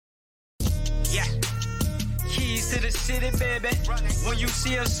to the city, baby. When you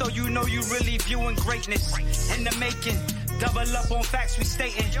see us, so you know you really viewing greatness in the making. Double up on facts we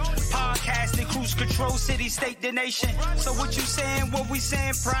stating. Podcasting, cruise control, city, state, the nation. So what you saying, what we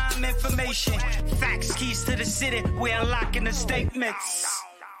saying, prime information. Facts, keys to the city, we unlocking the statements.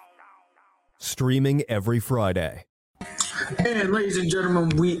 Streaming every Friday. And ladies and gentlemen,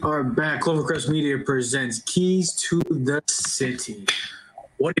 we are back. Clovercrest Media presents Keys to the City.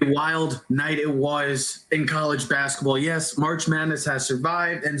 What a wild night it was in college basketball. Yes, March Madness has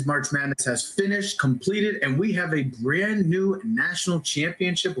survived and March Madness has finished, completed, and we have a brand new national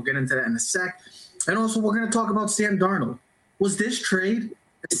championship. We'll get into that in a sec. And also, we're going to talk about Sam Darnold. Was this trade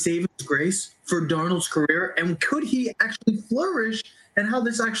a saving grace for Darnold's career? And could he actually flourish? And how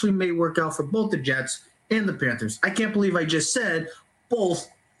this actually may work out for both the Jets and the Panthers. I can't believe I just said both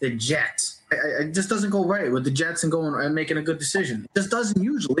the Jets. It just doesn't go right with the Jets and going and making a good decision. It just doesn't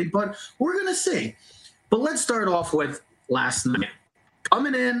usually, but we're going to see. But let's start off with last night.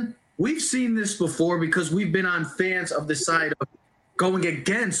 Coming in, we've seen this before because we've been on fans of the side of going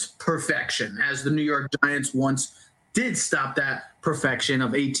against perfection, as the New York Giants once did stop that perfection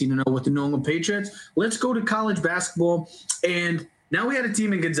of 18-0 with the New England Patriots. Let's go to college basketball, and now we had a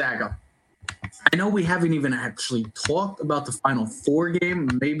team in Gonzaga. I know we haven't even actually talked about the Final Four game.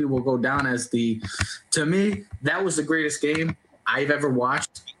 Maybe we'll go down as to me, that was the greatest game I've ever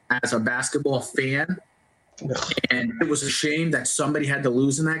watched as a basketball fan. And it was a shame that somebody had to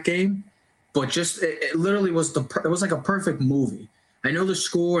lose in that game. But just, it literally was it was like a perfect movie. I know the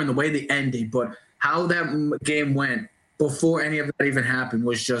score and the way they ended, but how that game went before any of that even happened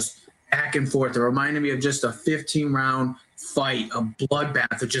was just back and forth. It reminded me of just a 15-round fight, a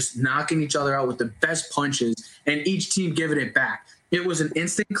bloodbath of just knocking each other out with the best punches and each team giving it back. It was an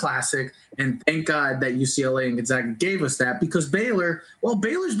instant classic, and thank God that UCLA and Gonzaga gave us that, because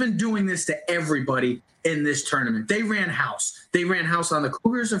Baylor's been doing this to everybody in this tournament. They ran house. They ran house on the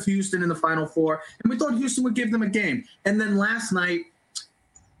Cougars of Houston in the Final Four, and we thought Houston would give them a game. And then last night,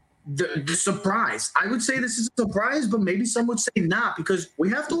 the surprise. I would say this is a surprise, but maybe some would say not, because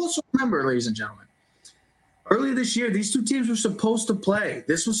we have to also remember, ladies and gentlemen, earlier this year, these two teams were supposed to play.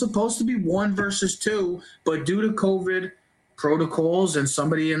 This was supposed to be 1 versus 2, but due to COVID protocols and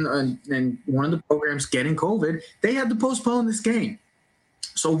somebody in one of the programs getting COVID, they had to postpone this game.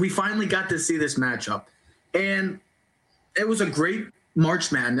 So we finally got to see this matchup. And it was a great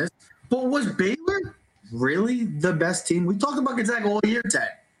March Madness. But was Baylor really the best team? We talked about Gonzaga all year, Ted,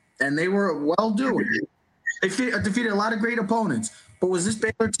 and they were well-doing. They defeated a lot of great opponents. But was this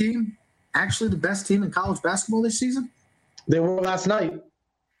Baylor team actually the best team in college basketball this season? They were last night.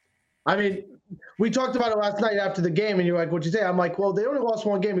 I mean, we talked about it last night after the game, and you're like, what'd you say? I'm like, well, they only lost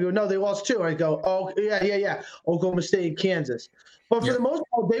 1 game. You go, no, they lost 2. I go, oh, yeah. Oklahoma State, Kansas. But for the most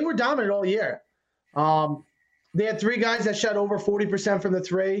part, they were dominant all year. They had 3 guys that shot over 40% from the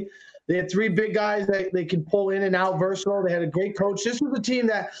 3. They had 3 big guys that they could pull in and out, versatile. They had a great coach. This was a team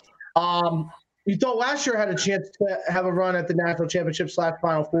that you thought last year had a chance to have a run at the national championship /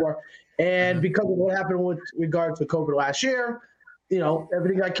 Final Four. And because of what happened with regard to COVID last year,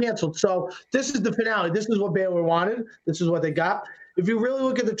 everything got canceled. So this is the finale. This is what Baylor wanted. This is what they got. If you really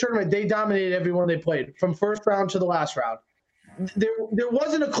look at the tournament, they dominated everyone they played from first round to the last round. There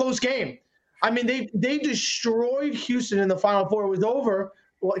wasn't a close game. I mean, they destroyed Houston in the Final Four. It was over,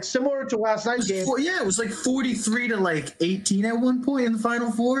 like similar to last night's game. It was like 43 to 18 at one point in the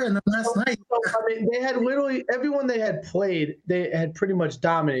Final Four, and then last night. I mean, they had literally everyone they had played. They had pretty much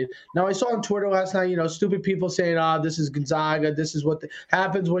dominated. Now I saw on Twitter last night, stupid people saying, this is Gonzaga. This is what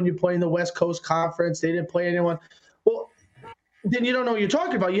happens when you play in the West Coast Conference. They didn't play anyone. Well, then you don't know what you're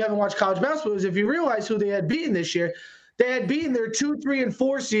talking about. You haven't watched college basketball. Because if you realize who they had beaten this year, they had beaten their 2, 3, and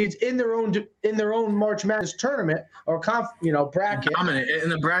 4 seeds in their own March Madness tournament or bracket. Dominated in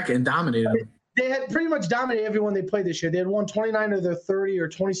the bracket and dominated them. They had pretty much dominated everyone they played this year. They had won 29 of their 30 or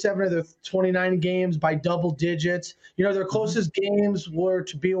 27 of their 29 games by double digits. Their closest games were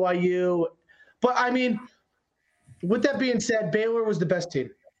to BYU. But, I mean, with that being said, Baylor was the best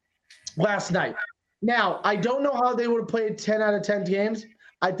team last night. Now, I don't know how they would have played 10 out of 10 games.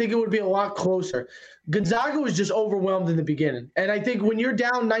 I think it would be a lot closer. Gonzaga was just overwhelmed in the beginning. And I think when you're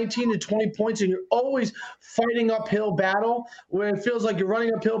down 19 to 20 points and you're always fighting uphill battle where it feels like you're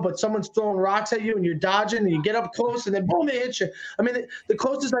running uphill, but someone's throwing rocks at you and you're dodging and you get up close and then boom, it hits you. I mean, the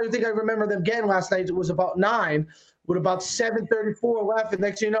closest I think I remember them getting last night was about 9 with about 7:34 left. And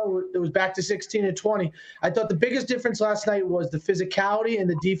next thing you know, it was back to 16 and 20. I thought the biggest difference last night was the physicality and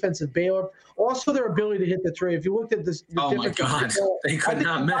the defense of Baylor. Also, their ability to hit the 3. If you looked at this, my God, they could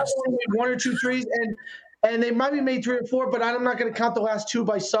not miss 1 or 2 threes. And And they might be made 3 or 4, but I'm not going to count the last 2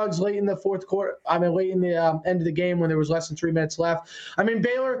 by Suggs late in the fourth quarter. I mean, late in the end of the game when there was less than 3 minutes left. I mean,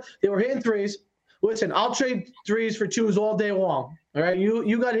 Baylor, they were hitting threes. Listen, I'll trade threes for 2s all day long. All right,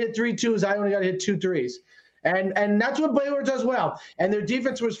 you got to hit 3 2s. I only got to hit 2 3s. And that's what Baylor does well. And their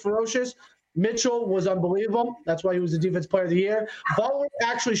defense was ferocious. Mitchell was unbelievable. That's why he was the defense player of the year. Butler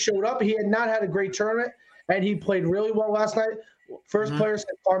actually showed up. He had not had a great tournament, and he played really well last night. First player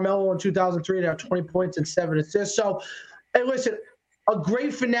since Carmelo in 2003 to have 20 points and 7 assists. So, hey, listen, a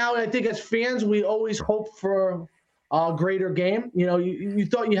great finale. I think as fans, we always hope for a greater game. You know, you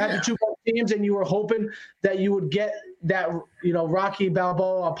thought you had the 2 teams, and you were hoping that you would get that, you know, Rocky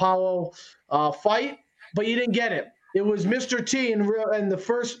Balboa Apollo fight, but you didn't get it. It was Mr. T in the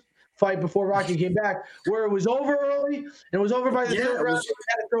first fight before Rocky came back, where it was over early, and it was over by the third round. You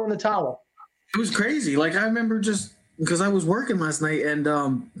had to throw in the towel. It was crazy. Like, I remember just because I was working last night, and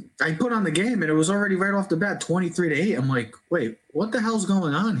I put on the game, and it was already right off the bat 23-8. I'm like, wait, what the hell's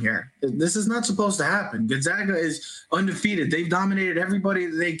going on here? This is not supposed to happen. Gonzaga is undefeated. They've dominated everybody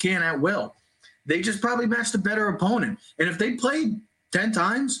they can at will. They just probably matched a better opponent. And if they played 10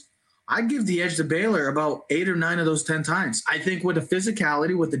 times, I'd give the edge to Baylor about 8 or 9 of those 10 times. I think with the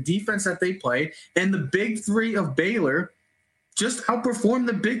physicality, with the defense that they played, and the big 3 of Baylor just outperformed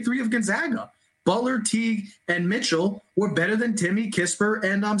the big 3 of Gonzaga. Butler, Teague, and Mitchell were better than Timmy, Kisper,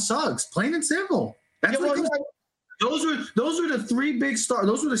 and Suggs. Plain and simple. That's those were the 3 big stars.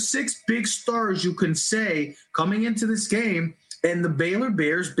 Those were the 6 big stars you can say coming into this game. And the Baylor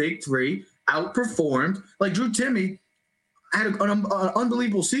Bears big 3 outperformed. Like Drew Timme had an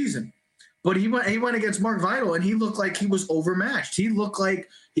unbelievable season, but he went against Mark Vital, and he looked like he was overmatched. He looked like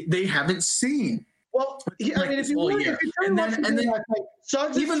they haven't seen. Well, I mean, if you look at and then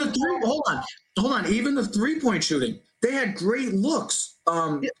Suggs, even the 3. Hold on. Even the 3-point shooting, they had great looks.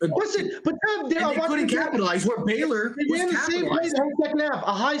 Listen, but they couldn't capitalize. Where Baylor was capitalizing. The whole second half,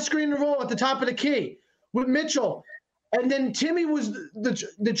 a high screen and roll at the top of the key with Mitchell. And then Timmy was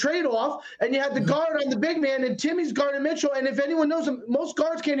the trade-off, and you had the guard on the big man, and Timmy's guarding Mitchell. And if anyone knows him, most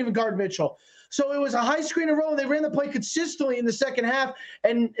guards can't even guard Mitchell. So it was a high screen and roll, and they ran the play consistently in the second half,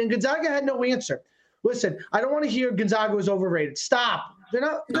 and Gonzaga had no answer. Listen, I don't want to hear Gonzaga was overrated. Stop. They're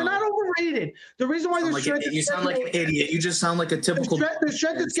not overrated. The reason why you sound like an idiot. You just sound like a typical. Their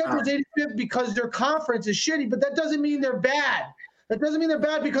strength of schedule is 85th because their conference is shitty, but that doesn't mean they're bad. That doesn't mean they're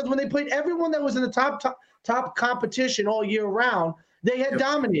bad because when they played everyone that was in the top competition all year round, they had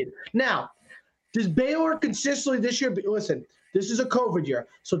dominated. Now, does Baylor consistently this year? Listen, this is a COVID year,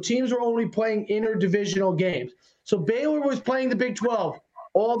 so teams were only playing interdivisional games. So Baylor was playing the Big 12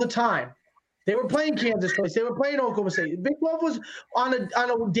 all the time. They were playing Kansas State. They were playing Oklahoma State. The Big 12 was on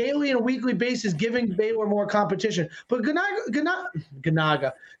a daily and a weekly basis giving Baylor more competition. But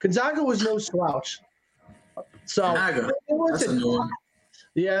Gonzaga was no slouch. So that's a new one.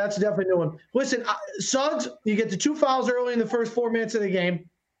 Yeah, that's definitely a new one. Listen, Suggs, you get the 2 fouls early in the first 4 minutes of the game.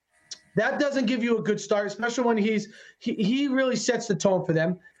 That doesn't give you a good start, especially when he really sets the tone for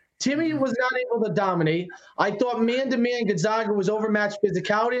them. Timmy was not able to dominate. I thought man-to-man Gonzaga was overmatched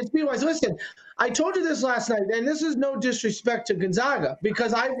physicality. And speed-wise, listen, I told you this last night, and this is no disrespect to Gonzaga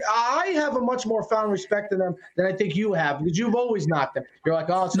because I have a much more found respect in them than I think you have because you've always knocked them. You're like,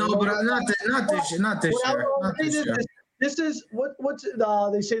 oh, no, but not this year. This is what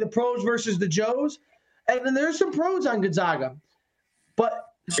they say the pros versus the Joes, and then there's some pros on Gonzaga, but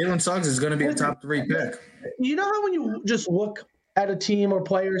Jalen Suggs is going to be a top 3 pick. You know how when you just look at a team or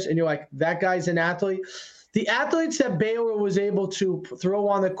players and you're like, that guy's an athlete? The athletes that Baylor was able to throw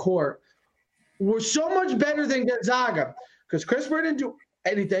on the court were so much better than Gonzaga because Chris Bird didn't do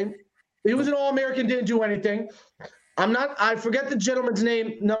anything. He was an All-American, didn't do anything. I forget the gentleman's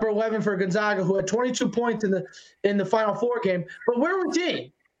name, number 11 for Gonzaga, who had 22 points in the Final Four game. But where was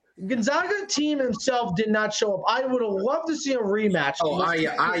he? Gonzaga team himself did not show up. I would have loved to see a rematch.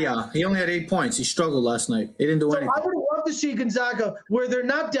 Aya. He only had 8 points. He struggled last night. He didn't do anything. I would have loved to see Gonzaga where they're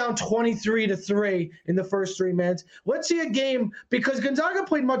not down 23-3 in the first 3 minutes. Let's see a game because Gonzaga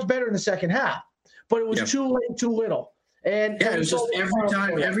played much better in the second half, but it was too late, too little. And it was just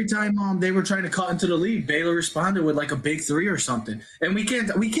every time they were trying to cut into the lead, Baylor responded with like a big 3 or something. And we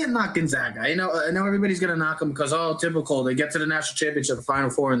can't knock Gonzaga. I know everybody's gonna knock them because typical. They get to the national championship, the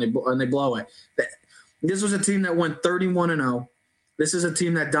Final Four, and they blow it. This was a team that went 31-0. This is a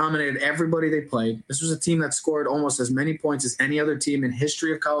team that dominated everybody they played. This was a team that scored almost as many points as any other team in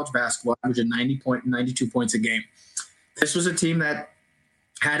history of college basketball, averaging 92 points a game. This was a team that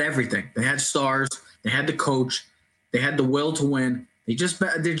had everything. They had stars. They had the coach. They had the will to win. They just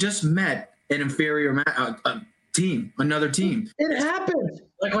met an inferior team, another team. It happens.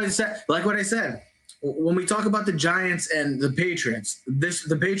 Like what I said. when we talk about the Giants and the Patriots,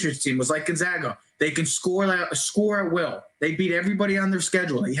 the Patriots team was like Gonzaga. They can score at will. They beat everybody on their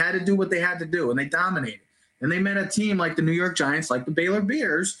schedule. They had to do what they had to do, and they dominated. And they met a team like the New York Giants, like the Baylor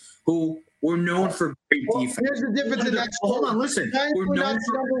Bears, who were known for great defense. Here's the difference in that. Hold on, listen. We're not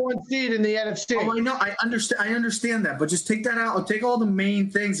the number one seed in the NFC. Oh, I know. I understand that, but just take that out. Take all the main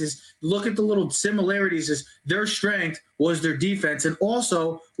things. Is look at the little similarities. Is their strength was their defense, and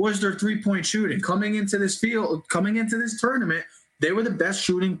also was their 3-point shooting. Coming into this tournament, they were the best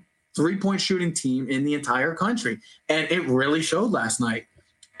 3-point shooting team in the entire country, and it really showed last night.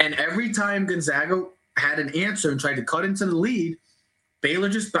 And every time Gonzaga had an answer and tried to cut into the lead, Baylor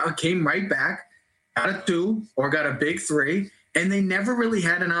just came right back, got a 2 or got a big 3, and they never really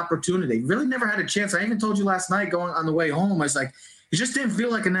had an opportunity. Really never had a chance. I even told you last night going on the way home, I was like, it just didn't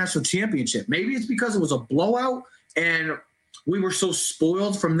feel like a national championship. Maybe it's because it was a blowout and we were so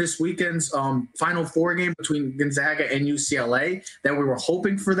spoiled from this weekend's Final Four game between Gonzaga and UCLA that we were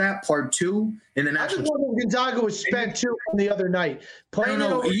hoping for that part 2 in the national. I just wonder if Gonzaga was spent too on the other night.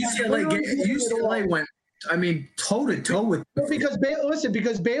 UCLA went, I mean, toe to toe with. Because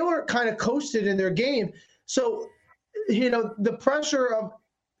Baylor kind of coasted in their game, so the pressure of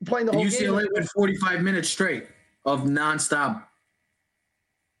playing the whole game. UCLA went 45 minutes straight of nonstop.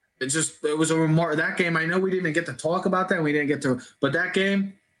 It was a remark. That game, I know we didn't get to talk about that. But that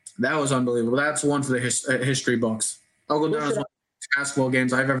game, that was unbelievable. That's one for the history books. I'll go down as one of the greatest basketball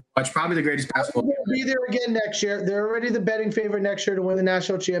games I've ever watched. Probably the greatest basketball game. They'll be there again next year. They're already the betting favorite next year to win the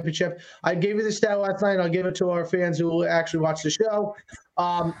national championship. I gave you the stat last night. I'll give it to our fans who will actually watch the show.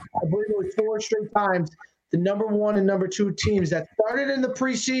 I believe it was 4 straight times the number 1 and number 2 teams that started in the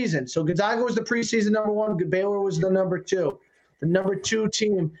preseason. So Gonzaga was the preseason number 1. Baylor was the number 2. The number 2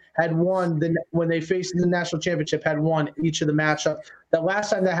 team had won when they faced in the national championship, had won each of the matchups. The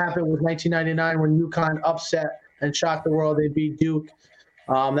last time that happened was 1999 when UConn upset and shocked the world. They beat Duke.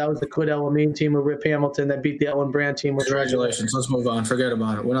 That was the Quid El-Amin team with Rip Hamilton that beat the Ellen Brand team. Congratulations. Let's move on. Forget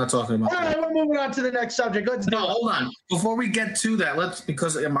about it. We're not talking about that. All right, we're moving on to the next subject. Hold on. Before we get to that,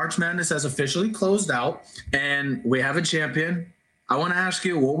 because March Madness has officially closed out and we have a champion. I want to ask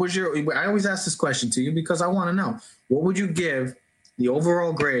you, I always ask this question to you because I want to know, what would you give the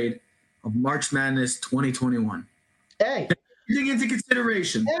overall grade of March Madness 2021? A. Taking into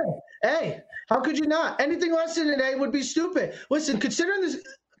consideration. A. How could you not? Anything less than an A would be stupid. Listen,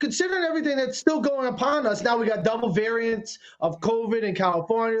 considering everything that's still going upon us, now we got double variants of COVID in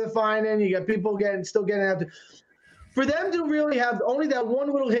California to find in. You got people still getting out there. For them to really have only that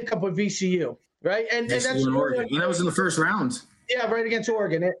one little hiccup with VCU, right? And that's Oregon. And that was in the first round. Yeah, right against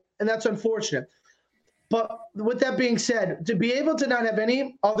Oregon, and that's unfortunate. But with that being said, to be able to not have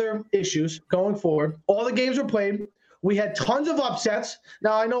any other issues going forward, all the games were played. We had tons of upsets.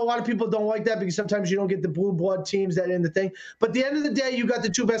 Now, I know a lot of people don't like that because sometimes you don't get the blue blood teams that in the thing. But at the end of the day, you got the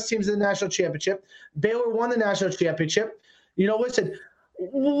 2 best teams in the national championship. Baylor won the national championship. Listen,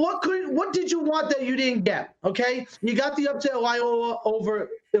 what did you want that you didn't get? Okay, you got the upset of Iowa over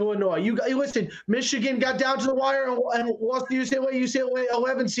Illinois. Listen, Michigan got down to the wire and lost to UCLA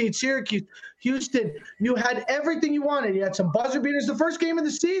 11 seed, Syracuse, Houston. You had everything you wanted. You had some buzzer beaters. The first game of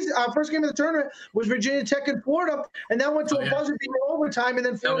the season, first game of the tournament was Virginia Tech and Florida, and that went to a buzzer beater overtime, and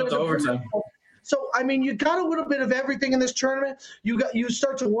then Florida went to overtime. So, I mean, you got a little bit of everything in this tournament. You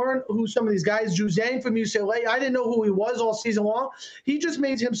start to learn who some of these guys. Juzang from UCLA, I didn't know who he was all season long. He just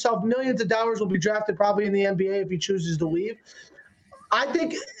made himself millions of dollars, will be drafted probably in the NBA if he chooses to leave. I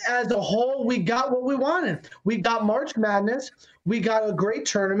think as a whole, we got what we wanted. We got March Madness. We got a great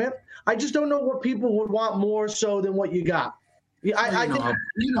tournament. I just don't know what people would want more so than what you got. I think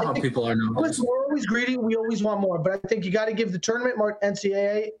how people are now. Listen, we're always greedy. We always want more. But I think you got to give the tournament,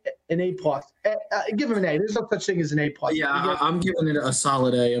 NCAA, an A+. Give them an A. There's no such thing as an A+. Yeah, I'm giving it a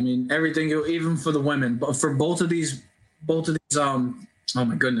solid A. I mean, everything, even for the women, but for both of these, oh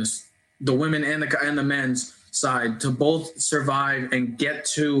my goodness, the women and the men's side to both survive and get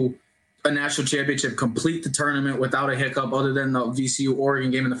to a national championship, complete the tournament without a hiccup other than the VCU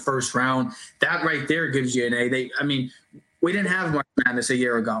Oregon game in the first round. That right there gives you an A. We didn't have March Madness a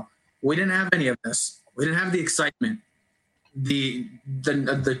year ago. We didn't have any of this. We didn't have the excitement, the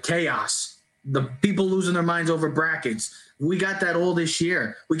chaos, the people losing their minds over brackets. We got that all this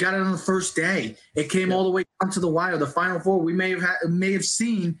year. We got it on the first day. It came all the way down to the wire. The Final Four. We may have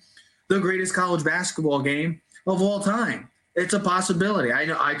seen the greatest college basketball game of all time. It's a possibility. I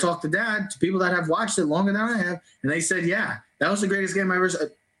know. I talked to Dad, to people that have watched it longer than I have, and they said, "Yeah, that was the greatest game I ever."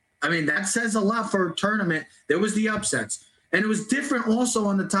 I mean, that says a lot for a tournament. There was the upsets. And it was different also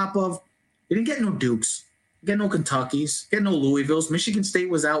on the top of, you didn't get no Dukes. Get no Kentuckys. Get no Louisvilles. Michigan State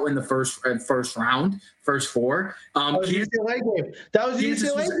was out in the first round, first four. That was UCLA game. That was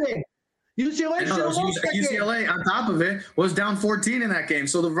UCLA game. UCLA on top of it was down 14 in that game.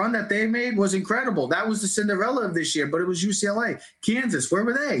 So the run that they made was incredible. That was the Cinderella of this year, but it was UCLA. Kansas, where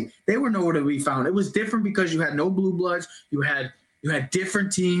were they? They were nowhere to be found. It was different because you had no blue bloods. You had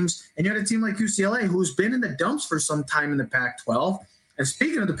different teams, and you had a team like UCLA who's been in the dumps for some time in the Pac-12. And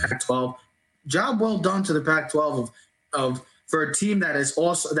speaking of the Pac-12, job well done to the Pac-12 for a team that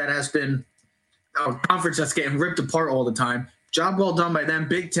has been a conference that's getting ripped apart all the time. Job well done by them.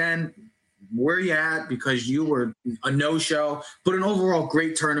 Big Ten, where you at? Because you were a no-show, but an overall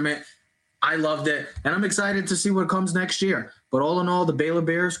great tournament. I loved it, and I'm excited to see what comes next year. But all in all, the Baylor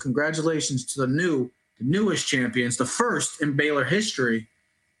Bears, congratulations to the newest champions, the first in Baylor history,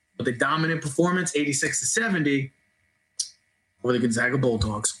 with a dominant performance, 86-70, over the Gonzaga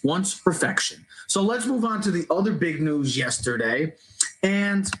Bulldogs. Once perfection. So let's move on to the other big news yesterday,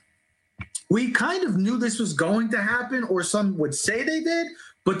 and we kind of knew this was going to happen, or some would say they did,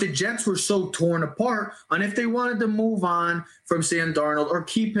 but the Jets were so torn apart on if they wanted to move on from Sam Darnold or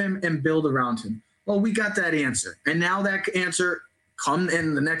keep him and build around him. Well, we got that answer. And now that answer come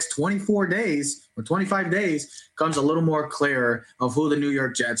in the next 24 days or 25 days comes a little more clear of who the New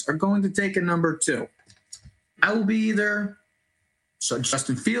York Jets are going to take at number 2. I will be either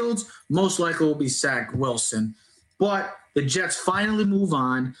Justin Fields, most likely will be Zach Wilson. But the Jets finally move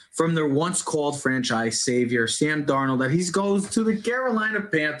on from their once-called franchise savior, Sam Darnold, that he goes to the Carolina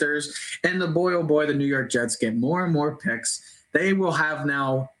Panthers, and the boy, oh boy, the New York Jets get more and more picks. They will have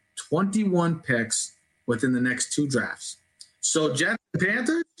now 21 picks within the next 2 drafts. So Jets and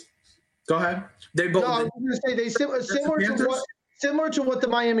Panthers, go ahead. They both. No, I was going to say similar to what the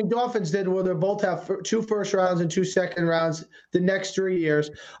Miami Dolphins did, where they both have 2 first rounds and 2 second rounds the next 3 years.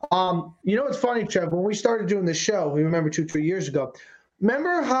 It's funny, Trev, when we started doing this show, we remember 2-3 years ago.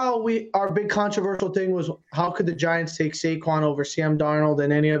 Remember how our big controversial thing was how could the Giants take Saquon over Sam Darnold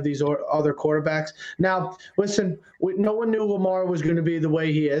and any of these other quarterbacks? Now, listen, no one knew Lamar was going to be the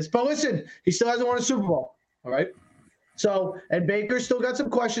way he is. But listen, he still hasn't won a Super Bowl, all right? So, and Baker still got some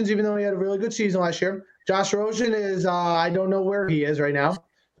questions, even though he had a really good season last year. Josh Rosen is, I don't know where he is right now.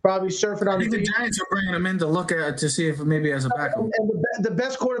 Probably surfing on. I think the Giants are bringing him in to look at to see if maybe as a backup. And the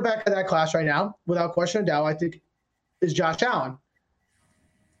best quarterback of that class right now, without question of doubt, I think, is Josh Allen.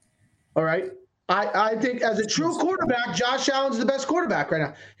 All right. I think as a true quarterback, Josh Allen's the best quarterback right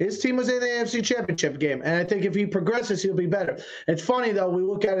now. His team was in the AFC Championship game, and I think if he progresses, he'll be better. It's funny, though, we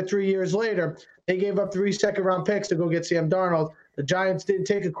look at it 3 years later. They gave up 3 second-round picks to go get Sam Darnold. The Giants didn't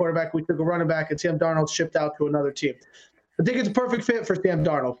take a quarterback. We took a running back, and Sam Darnold shipped out to another team. I think it's a perfect fit for Sam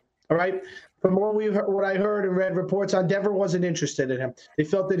Darnold, all right? From what I heard and read reports on, Denver wasn't interested in him. They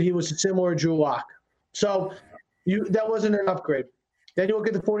felt that he was similar to Drew Lock. So that wasn't an upgrade. Then you look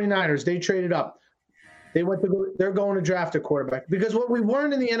at the 49ers. They traded up. They're going to draft a quarterback. Because what we've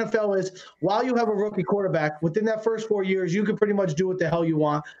learned in the NFL is while you have a rookie quarterback, within that first 4 years, you can pretty much do what the hell you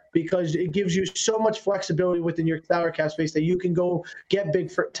want because it gives you so much flexibility within your salary cap space that you can go get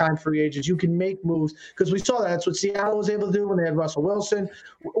big-time free agents. You can make moves because we saw that. That's what Seattle was able to do when they had Russell Wilson.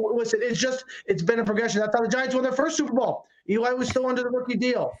 Listen, it's been a progression. That's how the Giants won their first Super Bowl. Eli was still under the rookie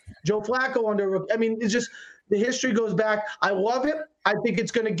deal. Joe Flacco under rookie. I mean, it's just the history goes back. I love it. I think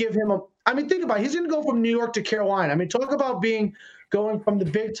it's going to give him think about it. He's going to go from New York to Carolina. I mean, talk about going from the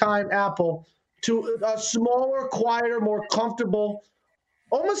big-time Apple to a smaller, quieter, more comfortable,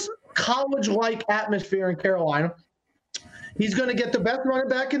 almost college-like atmosphere in Carolina. He's going to get the best running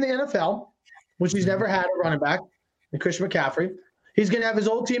back in the NFL, which he's never had a running back, and Christian McCaffrey. He's going to have his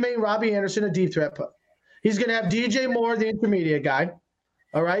old teammate, Robbie Anderson, a deep threat. He's going to have DJ Moore, the intermediate guy,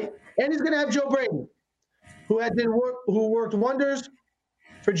 all right? And he's going to have Joe Brady, who worked wonders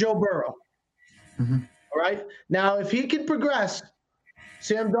for Joe Burrow. Mm-hmm. All right. Now, if he can progress,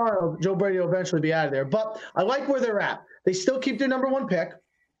 Sam Darnold, Joe Brady will eventually be out of there. But I like where they're at. They still keep their number 1 pick,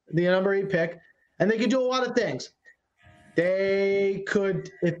 the number 8 pick, and they can do a lot of things. They could,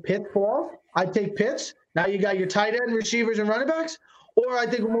 if Pitts falls, I'd take Pitts. Now you got your tight end, receivers, and running backs. Or I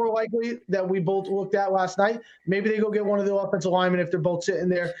think more likely that we both looked at last night, maybe they go get one of the offensive linemen if they're both sitting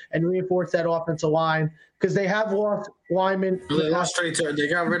there and reinforce that offensive line because they have lost linemen. They lost Trey Turner. They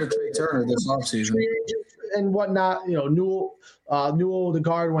got rid of Trey Turner this offseason. And whatnot. Newell, the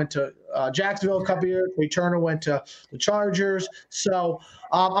guard, went to Jacksonville a couple years. Trey Turner went to the Chargers. So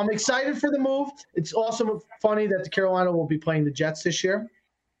I'm excited for the move. It's also funny that the Carolina will be playing the Jets this year.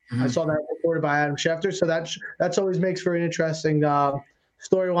 Mm-hmm. I saw that reported by Adam Schefter. So that's always makes for an interesting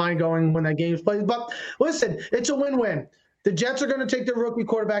storyline going when that game is played. But listen, it's a win-win. The Jets are going to take their rookie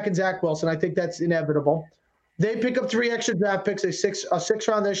quarterback in Zach Wilson. I think that's inevitable. They pick up 3 extra draft picks, a six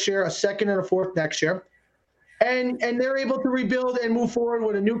round this year, a second and a fourth next year. And they're able to rebuild and move forward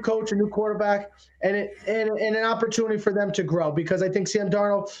with a new coach, a new quarterback, and an opportunity for them to grow. Because I think Sam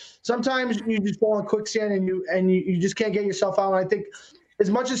Darnold, sometimes you just fall in quicksand and you just can't get yourself out. And I think as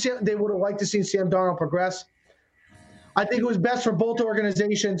much as they would have liked to see Sam Darnold progress, I think it was best for both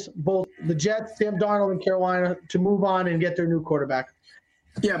organizations, both the Jets, Sam Darnold, and Carolina, to move on and get their new quarterback.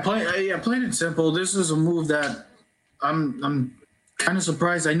 Yeah, plain and simple. This is a move that I'm kind of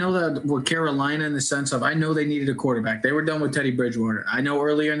surprised. I know that with Carolina, in the sense of, I know they needed a quarterback. They were done with Teddy Bridgewater. I know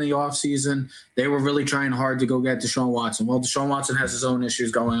earlier in the offseason, they were really trying hard to go get Deshaun Watson. Well, Deshaun Watson has his own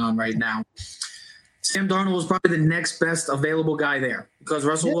issues going on right now. Sam Darnold was probably the next best available guy there, because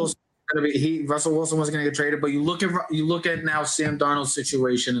Russell Wilson wasn't going to get traded. But you look at now Sam Darnold's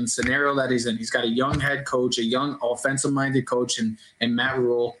situation and scenario that he's in. He's got a young head coach, a young offensive-minded coach, and Matt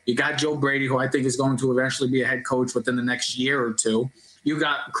Rule. You got Joe Brady, who I think is going to eventually be a head coach within the next year or two. You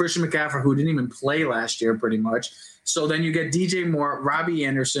got Christian McCaffrey, who didn't even play last year pretty much. So then you get DJ Moore, Robbie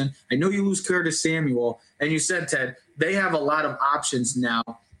Anderson. I know you lose Curtis Samuel. And you said, Ted, they have a lot of options now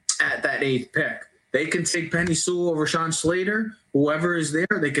at that 8th pick. They can take Penny Sewell over Rashawn Slater, whoever is there.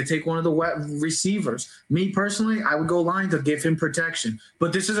 They could take one of the receivers. Me personally, I would go line to give him protection.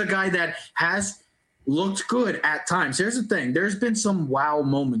 But this is a guy that has looked good at times. Here's the thing. There's been some wow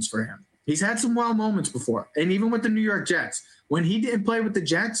moments for him. He's had some wow moments before. And even with the New York Jets, when he didn't play with the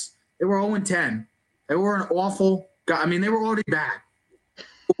Jets, they were 0-10. They were an awful guy. I mean, they were already bad.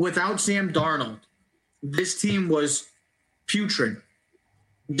 Without Sam Darnold, this team was putrid.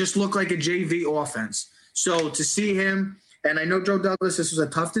 Just looked like a JV offense. So to see him, and I know Joe Douglas, this was a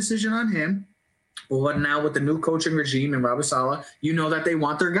tough decision on him, but now with the new coaching regime and Robert Saleh, you know that they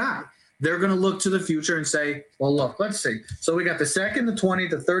want their guy. They're going to look to the future and say, well, look, let's see. So we got the 2nd, the 20th,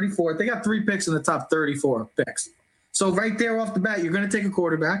 the 34th. They got 3 picks in the top 34 picks. So right there off the bat, you're going to take a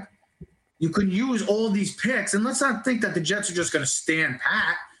quarterback. You can use all these picks. And let's not think that the Jets are just going to stand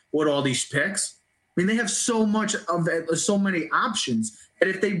pat with all these picks. I mean, they have so many options. And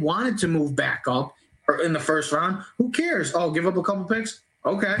if they wanted to move back up or in the first round, who cares? Oh, give up a couple picks?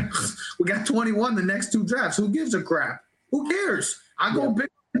 Okay. We got 21 the next 2 drafts. Who gives a crap? Who cares? I go pick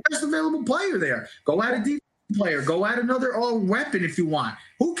the best available player there. Go add a defensive player. Go add another weapon if you want.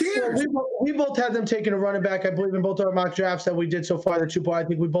 Who cares? We both had them taking a running back. I believe in both our mock drafts that we did so far. I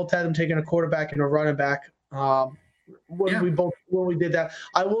think we both had them taking a quarterback and a running back. When we did that.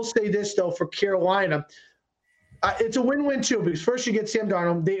 I will say this, though, for Carolina, it's a win-win, too, because first you get Sam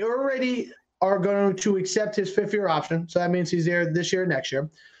Darnold. They already are going to accept his 5th-year option, so that means he's there this year, next year.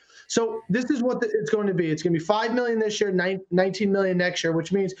 So this is what it's going to be. It's going to be $5 million this year, $19 million next year,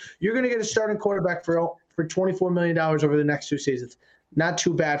 which means you're going to get a starting quarterback for $24 million over the next 2 seasons. Not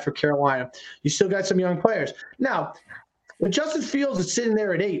too bad for Carolina. You still got some young players. Now, when Justin Fields is sitting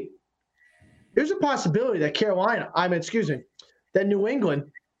there at 8, there's a possibility that that New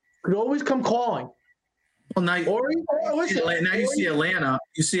England could always come calling. Well, now you see Atlanta.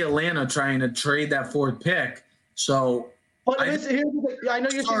 You see Atlanta trying to trade that 4th pick. So, I know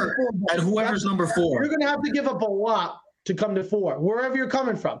you're saying at whoever's number 4. You're going to have to give up a lot to come to 4, wherever you're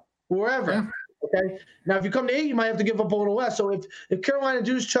coming from, wherever. Yeah. Okay. Now, if you come to 8, you might have to give up a little less. So if Carolina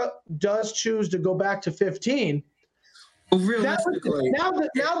does choose to go back to 15. Well, realistically, now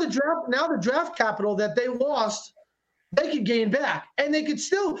the draft capital that they lost, they could gain back, and they could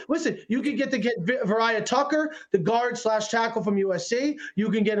still listen. You could get Variah Tucker, the guard/tackle from USC. You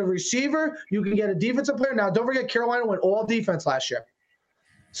can get a receiver. You can get a defensive player. Now, don't forget, Carolina went all defense last year,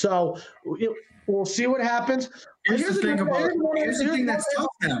 so we'll see what happens. Here's the thing that's tough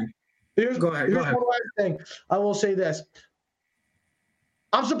now. Go ahead. One last thing. I will say this.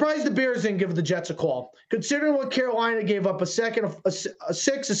 I'm surprised the Bears didn't give the Jets a call, considering what Carolina gave up: a 6th, a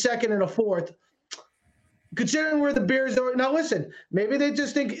 2nd, and a 4th. Considering where the Bears are now, listen. Maybe they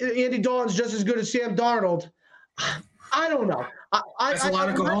just think Andy Dalton's just as good as Sam Darnold. I don't know.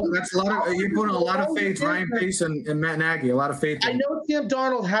 You're putting a lot of faith, Ryan Pace and Matt Nagy. A lot of faith. I know Sam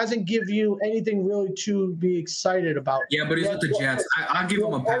Darnold hasn't given you anything really to be excited about. Yeah, but he's with the Jets. I'll give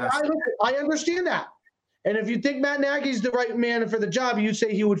him a pass. I understand that. And if you think Matt Nagy's the right man for the job, you'd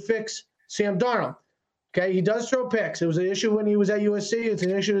say he would fix Sam Darnold. Okay, he does throw picks. It was an issue when he was at USC. It's an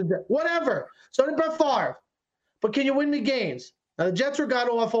issue. Whatever. So did Brett Favre. But can you win me games? Now, the Jets were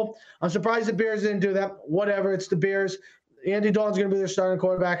god-awful. I'm surprised the Bears didn't do that. Whatever. It's the Bears. Andy Dalton's going to be their starting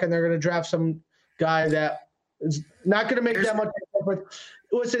quarterback, and they're going to draft some guy that is not going to make that much difference.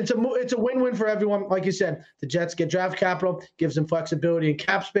 Listen, it's a win-win for everyone. Like you said, the Jets get draft capital, gives them flexibility in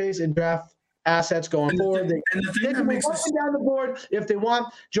cap space and draft assets going forward. They thing can move up and down the board if they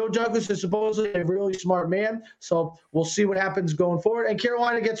want. Joe Douglas is supposedly a really smart man, so we'll see what happens going forward. And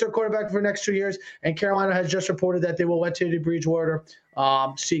Carolina gets their quarterback for the next 2 years, and Carolina has just reported that they will let Teddy Bridgewater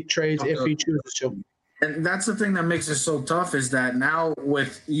seek trades if he chooses to. And that's the thing that makes it so tough is that now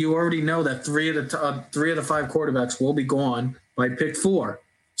you already know that three of the 5 quarterbacks will be gone by pick 4.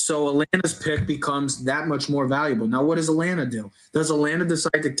 So Atlanta's pick becomes that much more valuable. Now, what does Atlanta do? Does Atlanta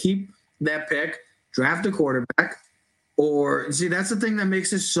decide to keep that pick, draft a quarterback, or see, that's the thing that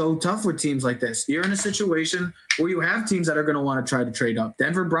makes it so tough with teams like this. You're in a situation where you have teams that are going to want to try to trade up.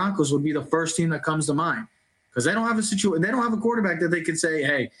 Denver Broncos would be the first team that comes to mind because they don't have a quarterback that they could say,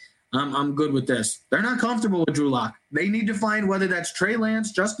 hey, I'm good with this. They're not comfortable with Drew Lock. They need to find whether that's Trey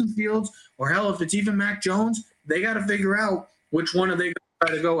Lance, Justin Fields, or hell, if it's even Mac Jones, they got to figure out which one are they going to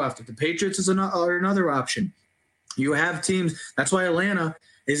try to go after. The Patriots are another option. You have teams. That's why Atlanta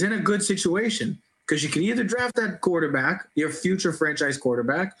is in a good situation because you can either draft that quarterback, your future franchise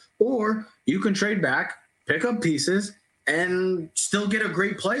quarterback, or you can trade back, pick up pieces, and still get a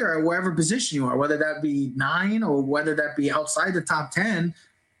great player at whatever position you are, whether that be 9 or whether that be outside the top 10.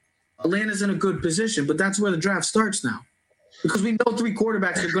 Atlanta's in a good position, but that's where the draft starts now, because we know 3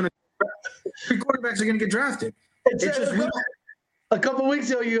 quarterbacks are going to get drafted. It's just a couple weeks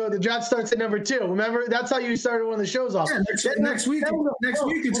ago, the draft starts at number 2. Remember, that's how you started one of the shows off. Yeah, next week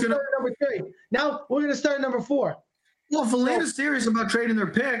it's going to number 3. Now we're going to start at number 4. Well, if Atlanta's serious about trading their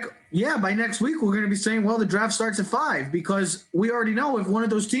pick, by next week we're going to be saying, well, the draft starts at 5 because we already know if one of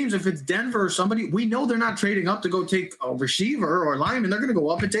those teams, if it's Denver or somebody, we know they're not trading up to go take a receiver or lineman. They're going to go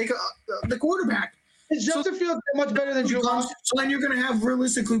up and take the quarterback. Is Justin Fields much better than Drew Lock? So then you're going to have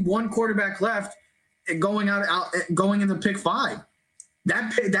realistically 1 quarterback left and going in the pick 5.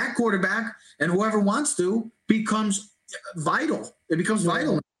 That quarterback and whoever wants to becomes vital. It becomes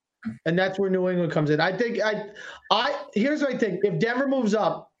vital. And that's where New England comes in. I think here's what I think. If Denver moves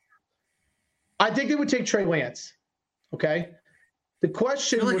up, I think they would take Trey Lance. Okay. The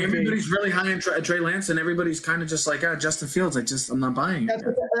question I feel like everybody's really high on Trey Lance, and everybody's kind of just like, Justin Fields. I'm not buying it.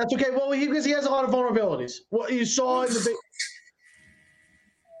 That's okay. Well, because he has a lot of vulnerabilities. What you saw in the big.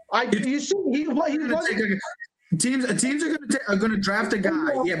 Teams are going to draft a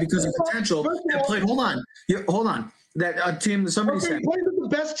guy, because of potential. And play. Hold on. That team, somebody said. He plays with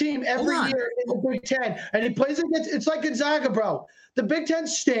the best team every year in the Big Ten. And he plays against, it's like Gonzaga, bro. The Big Ten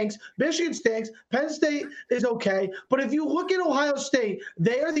stinks. Michigan stinks. Penn State is okay. But if you look at Ohio State,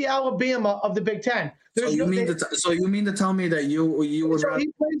 they are the Alabama of the Big Ten. So you mean to tell me that you would rather...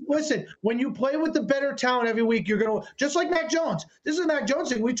 Listen, when you play with the better talent every week, you're going to, just like Mac Jones. This is Mac Jones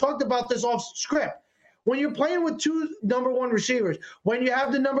thing. We talked about this off script. When you're playing with 2 number 1 receivers, when you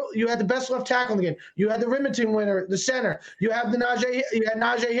have the best left tackle in the game, you had the Remington winner, the center, you had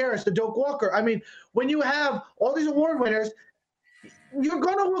Najee Harris, the Doak Walker. I mean, when you have all these award winners, you're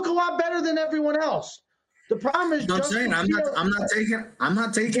going to look a lot better than everyone else. The problem is, I'm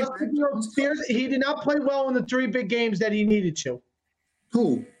not taking. Fields, he did not play well in the 3 big games that he needed to.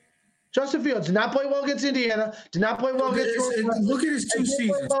 Who? Justin Fields did not play well against Indiana. Did not play well against. Look at his 2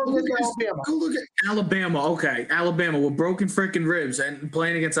 seasons. Go look at Alabama. Okay, Alabama with broken freaking ribs and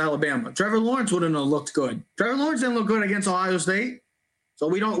playing against Alabama. Trevor Lawrence wouldn't have looked good. Trevor Lawrence didn't look good against Ohio State. So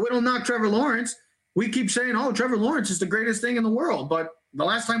we don't knock Trevor Lawrence. We keep saying, Trevor Lawrence is the greatest thing in the world. But the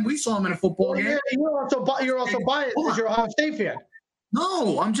last time we saw him in a football game, you're also biased because you're an Ohio State fan.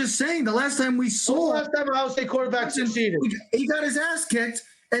 No, I'm just saying the last time we saw. The last time Ohio State quarterback succeeded, he got his ass kicked.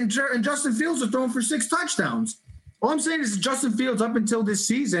 And Justin Fields was throwing for 6 touchdowns. All I'm saying is Justin Fields up until this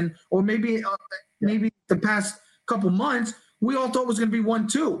season, or maybe the past couple months, we all thought was going to be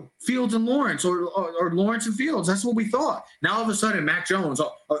 1-2, Fields and Lawrence, or Lawrence and Fields. That's what we thought. Now all of a sudden, Mac Jones.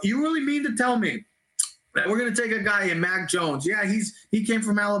 You really mean to tell me that we're going to take a guy in Mac Jones? Yeah, he came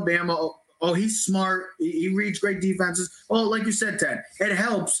from Alabama. He's smart. He reads great defenses. Well, like you said, Ted, it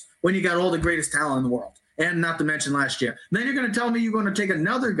helps when you got all the greatest talent in the world. And not to mention last year. Then you're going to tell me you're going to take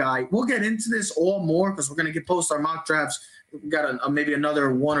another guy. We'll get into this all more because we're going to post our mock drafts. We've got maybe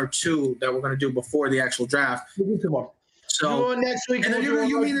another 1 or 2 that we're going to do before the actual draft. We'll do tomorrow. So next week. And then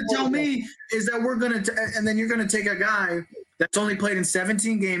you mean to tell me is that we're going to – and then you're going to take a guy that's only played in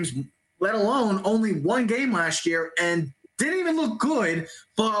 17 games, let alone only 1 game last year, and didn't even look good,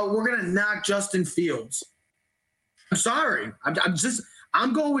 but we're going to knock Justin Fields. I'm sorry.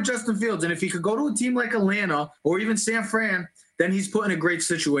 I'm going with Justin Fields, and if he could go to a team like Atlanta or even San Fran, then he's put in a great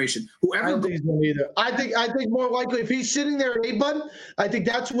situation. I don't think he's going to either. I think more likely if he's sitting there at 8-bud, I think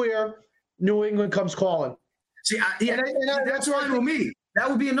that's where New England comes calling. See, that's fine with me. That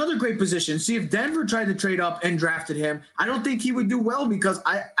would be another great position. See if Denver tried to trade up and drafted him. I don't think he would do well because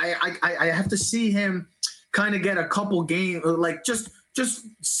I have to see him kind of get a couple games, like just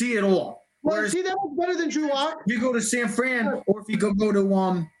see it all. Well, Whereas, see, that was better than Drew Lock. you go to San Fran, or if you could go to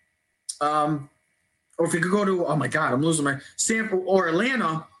oh my God, I'm losing my or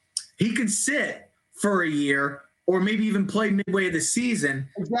Atlanta, he could sit for a year or maybe even play midway of the season.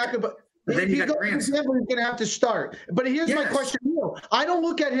 Exactly, but then you got Grant. He's going to have to start. But here's my question to you. I don't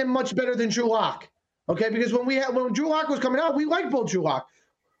look at him much better than Drew Lock. Okay, because when Drew Lock was coming out, we liked both Drew Lock.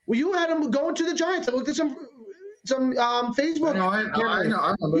 Well, you had him going to the Giants. I looked at some Facebook. I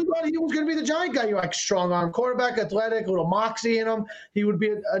know. You thought he was going to be the Giant guy. You're like strong arm quarterback, athletic, a little moxie in him. He would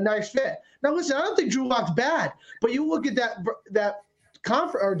be a nice fit. Now listen, I don't think Drew Lock's bad, but you look at that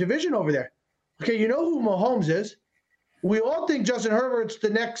conference or division over there. Okay, you know who Mahomes is. We all think Justin Herbert's the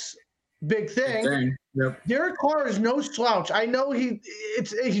next big thing. Yep. Derek Carr is no slouch. I know he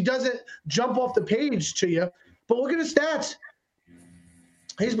doesn't jump off the page to you, but look at his stats.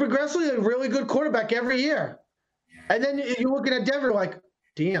 He's progressively a really good quarterback every year. And then you're looking at Denver like,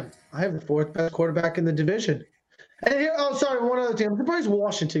 damn, I have the fourth best quarterback in the division. And here, one other thing. I'm surprised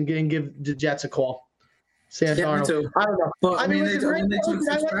Washington didn't give the Jets a call. Sam Darnold. I don't know. But, I mean, they took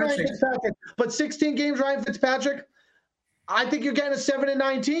Fitzpatrick. But 16 games, Ryan Fitzpatrick. I think you're getting a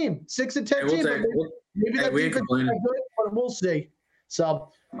 7-9 team, 6-10 team. Maybe that defense is good, but we'll see. So,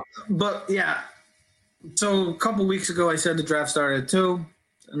 but yeah. So a couple weeks ago, I said the draft started at 2,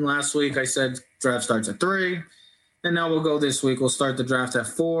 and last week I said draft starts at 3, and now we'll go this week. We'll start the draft at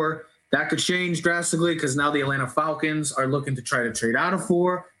 4. That could change drastically because now the Atlanta Falcons are looking to try to trade out of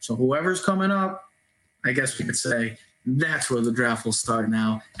 4. So whoever's coming up, I guess we could say that's where the draft will start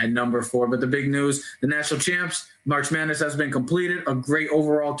now at number 4. But the big news, the national champs, March Madness has been completed, a great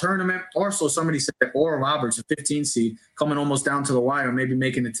overall tournament. Also, somebody said that Oral Roberts, a 15 seed, coming almost down to the wire, maybe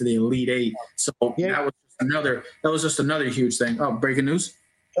making it to the Elite 8. So that was just another huge thing. Oh, breaking news.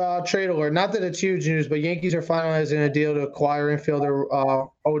 Trade alert. Not that it's huge news, but Yankees are finalizing a deal to acquire infielder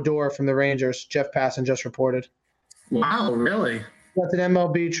Odor from the Rangers. Jeff Passan just reported. Wow, really? That's an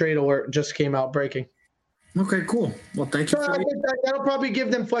MLB trade alert. Just came out breaking. Okay, cool. Well, thank you. I think that'll probably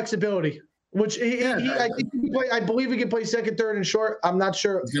give them flexibility. Which I think I believe he can play second, third, and short. I'm not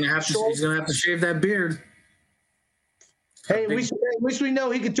sure. He's gonna have to shave that beard. Hey, at least we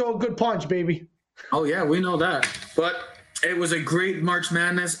know he can throw a good punch, baby. Oh yeah, we know that. But it was a great March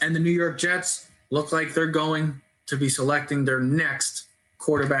Madness, and the New York Jets look like they're going to be selecting their next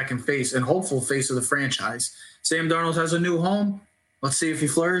quarterback and hopeful face of the franchise. Sam Darnold has a new home. Let's see if he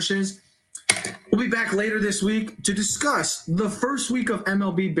flourishes. We'll be back later this week to discuss the first week of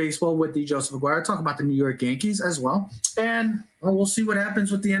MLB baseball with D. Joseph Aguirre. Talk about the New York Yankees as well. And we'll see what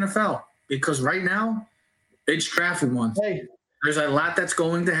happens with the NFL because right now it's draft one. Hey. There's a lot that's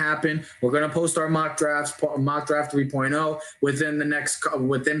going to happen. We're going to post our mock draft 3.0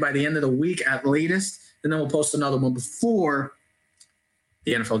 within by the end of the week at latest. And then we'll post another one before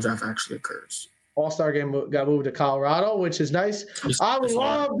the NFL draft actually occurs. All-Star game got moved to Colorado, which is nice. I would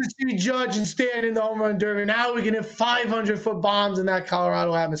love to see Judge and Stan in the home run derby. Now we can hit 500-foot bombs in that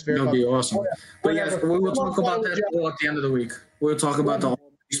Colorado atmosphere. That would be awesome. But yes, we will talk about that at the end of the week. We'll talk about the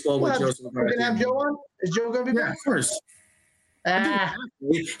whole baseball with Joseph. We're going to have Joe on? Is Joe going to be back? Yeah, of course.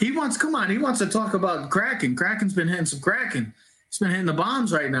 He wants to talk about Kraken. Kraken's been hitting some Kraken. He's been hitting the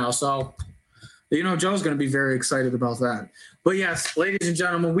bombs right now. So, Joe's going to be very excited about that. But yes, ladies and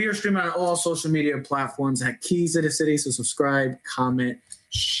gentlemen, we are streaming on all social media platforms at Keys to the City. So subscribe, comment,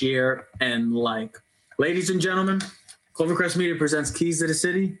 share, and like. Ladies and gentlemen, Clovercrest Media presents Keys to the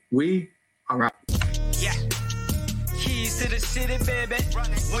City. We are out. Yeah. Keys to the city, baby.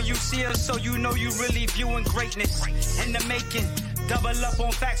 When you see us, so you know you really viewing greatness in the making. Double up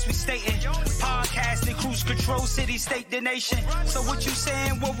on facts we stating. Podcasting, cruise control, city, state, the nation. So what you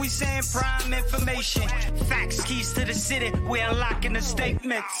saying, what we saying, prime information. Facts, keys to the city, we unlocking the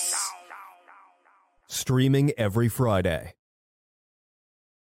statements. Streaming every Friday.